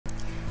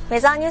ウェ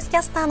ザーニュースキ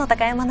ャスターの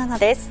高山奈々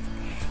です。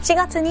4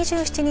月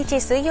27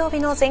日水曜日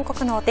の全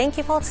国のお天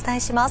気をお伝え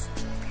します。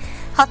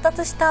発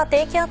達した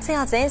低気圧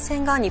や前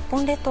線が日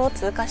本列島を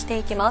通過して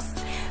いきます。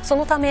そ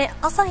のため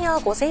朝や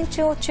午前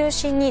中を中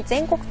心に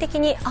全国的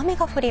に雨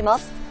が降りま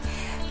す。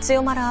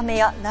強まる雨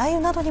や雷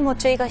雨などにも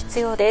注意が必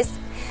要です。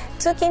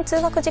通勤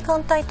通学時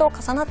間帯と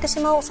重なって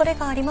しまう恐れ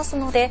があります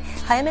ので、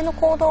早めの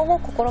行動を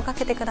心が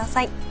けてくだ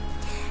さい。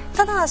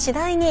ただ次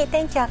第に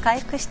天気は回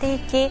復してい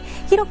き、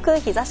広く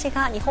日差し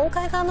が日本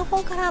海側の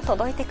方から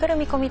届いてくる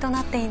見込みと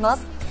なっていま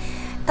す。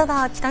た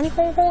だ北日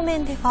本方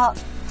面では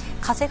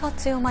風が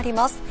強まり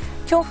ます。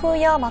強風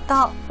やま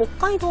た北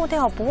海道で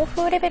は暴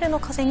風レベルの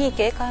風に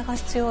警戒が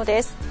必要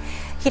です。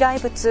飛来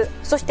物、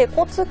そして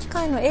交通機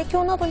関への影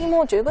響などに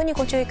も十分に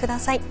ご注意くだ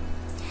さい。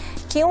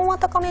気温は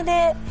高め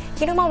で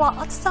昼間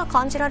は暑さ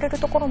感じられる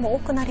ところも多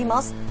くなり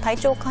ます。体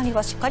調管理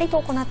はしっかりと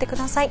行ってく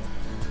ださい。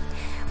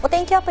お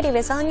天気アプリウ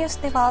ェザーニュース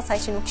では最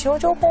新の気象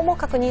情報も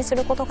確認す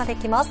ることがで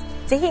きます。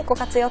ぜひご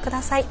活用く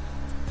ださい。